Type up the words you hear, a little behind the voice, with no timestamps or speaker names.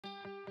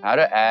How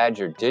to add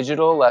your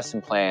digital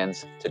lesson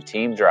plans to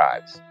Team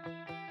Drives.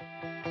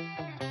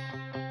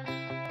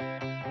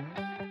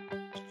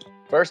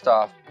 First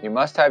off, you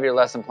must have your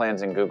lesson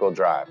plans in Google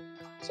Drive.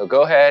 So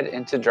go ahead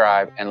into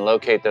Drive and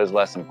locate those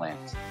lesson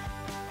plans.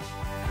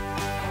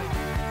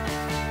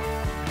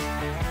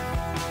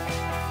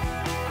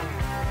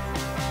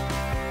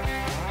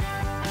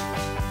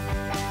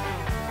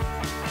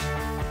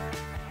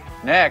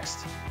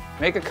 Next,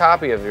 make a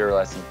copy of your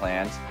lesson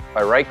plans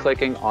by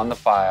right-clicking on the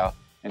file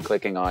and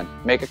clicking on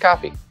Make a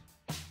Copy.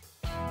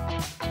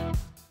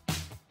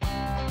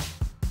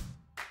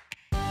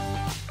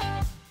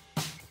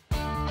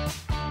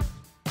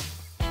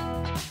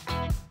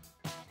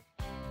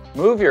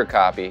 Move your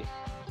copy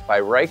by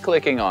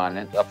right-clicking on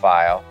the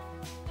file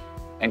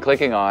and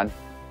clicking on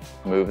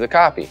Move the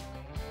Copy.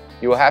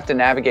 You will have to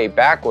navigate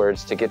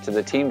backwards to get to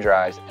the Team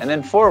Drives and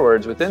then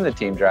forwards within the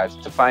Team Drives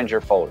to find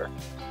your folder.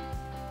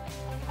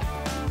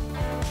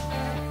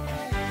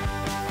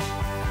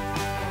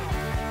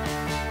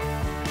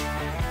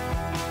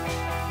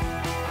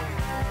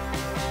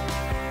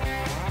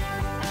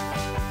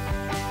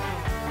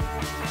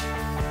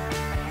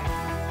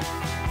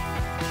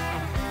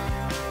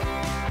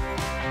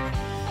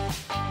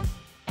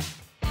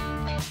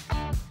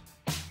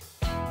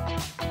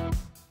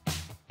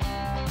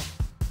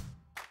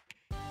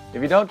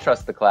 If you don't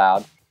trust the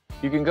cloud,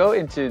 you can go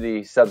into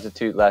the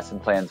Substitute Lesson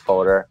Plans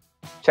folder,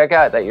 check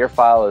out that your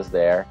file is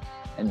there,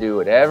 and do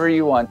whatever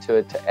you want to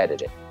it to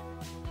edit it.